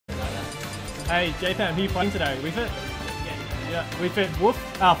Hey, Jaypam, who you fighting today? We fit? Yeah, we fit Wolf?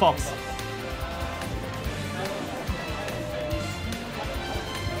 Ah, Fox.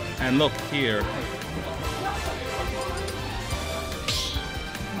 And look here.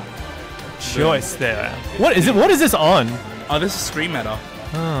 Choice there. What is it? What is this on? Oh, this is Scream Meta.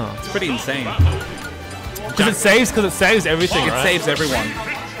 Oh. It's pretty insane. Because it saves everything, It right? saves everyone.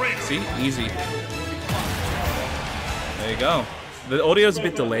 See? Easy. There you go. The audio is a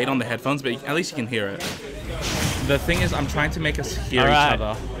bit delayed on the headphones, but at least you can hear it. The thing is, I'm trying to make us hear each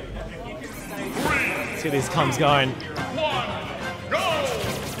other. Let's get these comms going.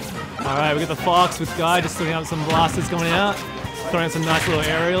 Alright, we got the Fox with Guy just throwing out some blasters going out. Throwing out some nice little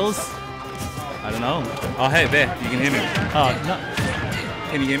aerials. I don't know. Oh, hey, there. You can hear me. Oh, no.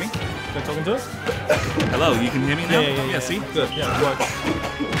 Can you hear me? Am I talking to us? Hello, you can hear me now? Yeah, see? Good. Yeah, it works.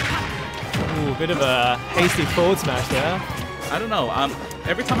 Ooh, a bit of a hasty forward smash there. I don't know.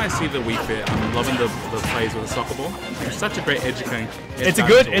 Every time I see the Wii Fit, I'm loving the plays with the soccer ball. It's such a great edge guarding. It's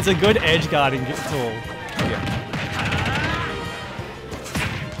a good edge guarding tool.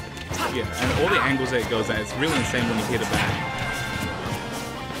 Yeah, and all the angles that it goes at, it's really insane when you hit it back.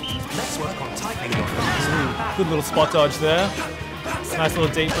 Let's work on tightening your fingers. Good little spot dodge there. Nice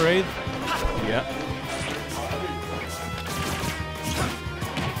little deep breathe. Yeah.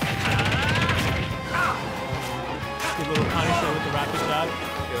 Good little punisher with the rapid jab.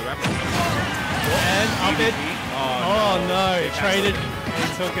 Yeah, the rapid. And up it. Oh no, it traded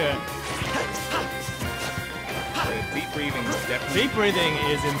and took it. Deep breathing is definitely... Deep breathing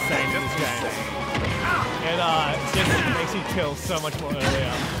is insane in this game. It just makes you kill so much more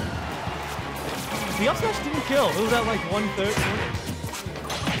earlier. The up smash didn't kill. It was at like 1/3.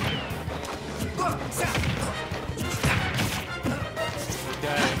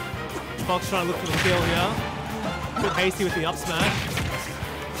 Okay. Fox trying to look for the kill here. A bit hasty with the up smash.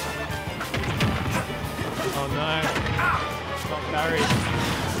 Oh no. Not parried.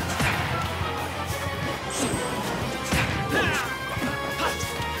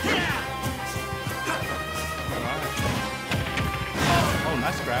 Oh,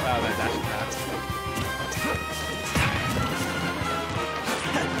 nice grab out of that dash attack.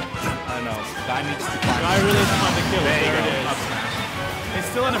 I don't know. Guy needs to find... Guy really needs to find the kill. There you it go. is. Up smash. It's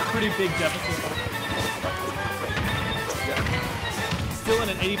still in a pretty big deficit. Still in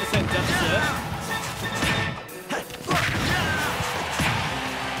an 80% deficit.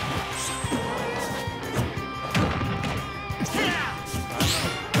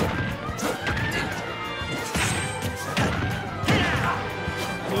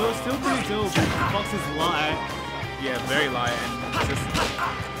 Still pretty doable. Fox is light. Yeah, very light and just...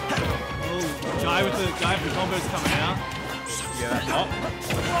 Oh, guy with the combos coming out. Yeah, that... Oh! I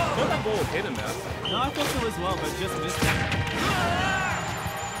thought that ball would hit him there. No, I thought so as well, but just missed it.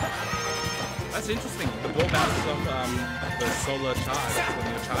 That's interesting. The ball bounces off the solar charge when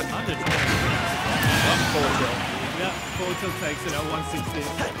you're charging. Forward tilt. Yeah, forward tilt takes it at 160.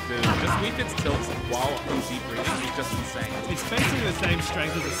 Dude, just Wii Fit's tilts while in deep breathing is just insane. It's basically the same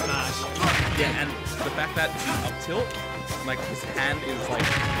strength as a smash. Yeah, and the fact that the up tilt, like his hand is like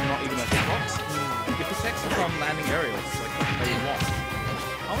not even a hitbox, it protects him from landing aerials like that you want.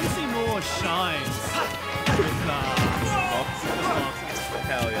 I want to see more shines with Box.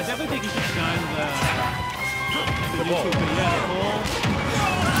 Hell I yeah. definitely think you should shine the neutral, but yeah, the ball.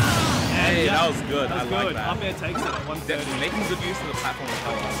 Hey, yeah, that was good. That was I good. like that. Up air takes it at 130. Making good use of the platform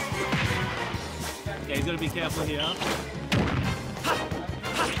recovery. Yeah, he's got to be careful here.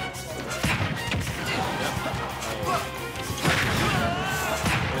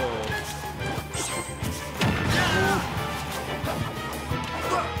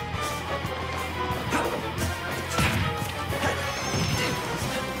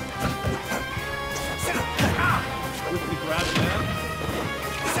 With the grab there.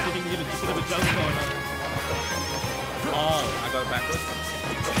 See if he can get a bit of a jump going on. Oh, I got it backwards.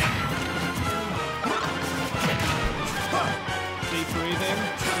 Deep breathing.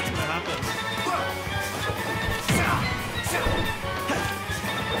 What's going to happen?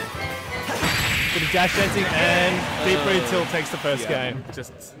 Bit of dash dancing and deep breathe tilt takes the first game.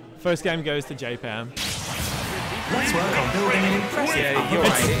 First game goes to Jaypam. Let's work on building an impressive... Yeah, you're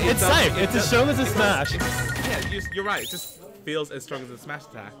right. It's safe. It's as strong as a smash. Yeah, you're right. It just feels as strong as a smash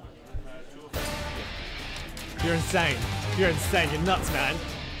attack. You're insane. You're insane. You're nuts, man.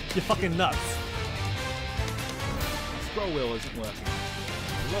 You're fucking nuts. Scroll wheel isn't working.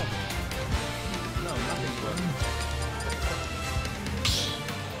 Look. No, nothing's working.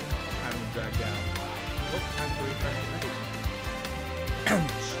 Time to drag down. Oh, time to refresh.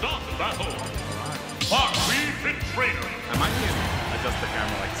 Stop the battle! Mark, we I might need to adjust the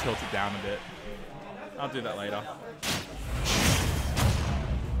camera, like tilt it down a bit. I'll do that later.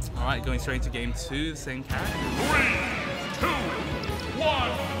 Alright, going straight into game 2, the same character. 3, 2,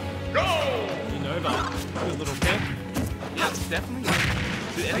 1, go! You know that. Good little kick. Yeah, definitely.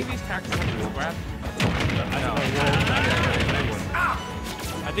 Do any of these characters have a wall grab? No.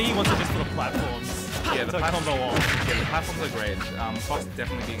 I think he wants it just for the platforms. Yeah, the to combo off. Yeah, the platforms are great. Fox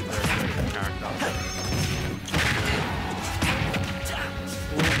definitely being a very good character.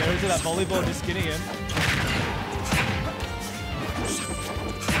 Ooh, there is that volleyball just getting him.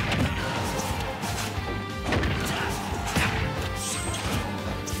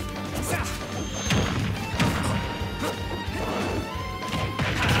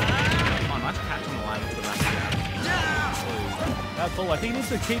 That's all. I think he needs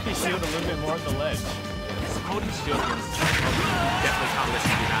to keep his shield a little bit more at the ledge. Holding shield is definitely can't let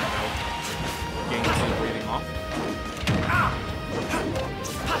him do that though. Getting the shield breathing off.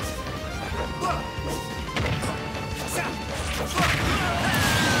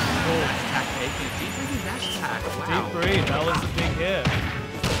 Oh, attack taken. Deep breathing dash attack. Wow. Deep breathe. That was a big hit. Big.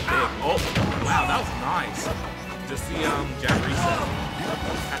 Oh, wow, that was nice. Just the jab reset.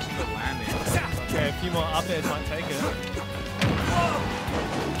 Catching the landing. Okay, a few more up airs might take it.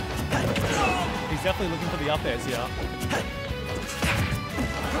 He's definitely looking for the up airs here.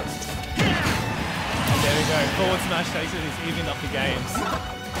 And there we go. Forward smash takes it. He's evened up the games.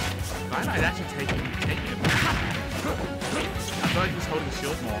 Guyanide actually taking him. I feel like he's holding the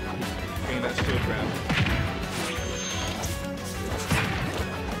shield more. Getting that shield grab.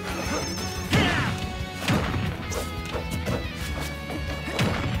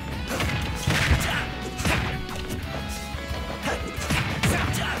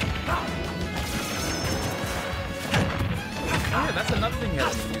 That's another thing he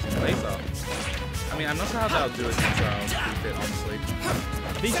hasn't been using laser. I mean, I'm not sure how they'll do it since fit, honestly.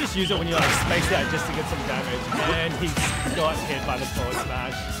 I think just use it when you like space out just to get some damage. And he got hit by the forward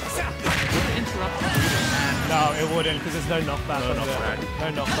smash. Would it interrupt him? No, it wouldn't because there's no knockback on it. No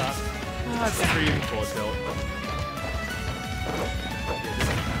knockback. That's a pretty even forward tilt.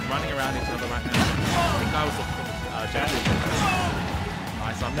 Running around each other right now. I think I was looking for jab.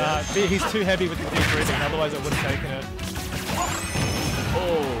 Nice up there. He's too heavy with the deep breathing, otherwise it would have taken it.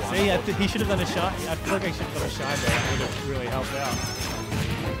 Oh, see, he should have done a shot. I feel like he should have done a shot there. That would have really helped out.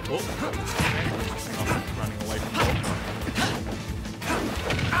 Oh, running away from goal.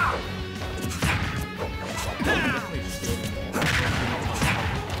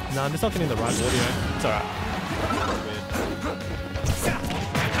 No, I'm just not getting the right audio. It's alright.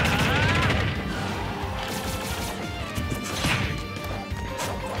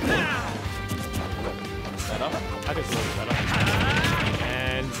 Better? I think it's a little bit better.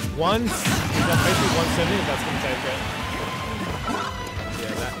 And once, he's got basically 170 if that's going to take it.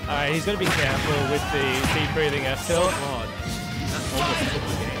 Yeah, that. Alright, he's got to be careful with the deep breathing F tilt. Oh god. That almost took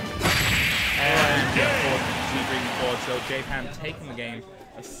the game. And deep breathing forward, so Jaypam taking the game.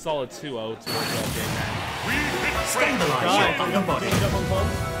 A solid 2-0 towards Jaypam. Stabilize your upper body.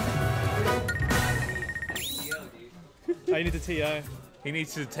 I need to TO. He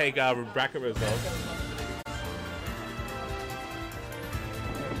needs to take bracket results.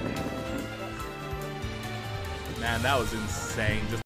 Man, that was insane. Just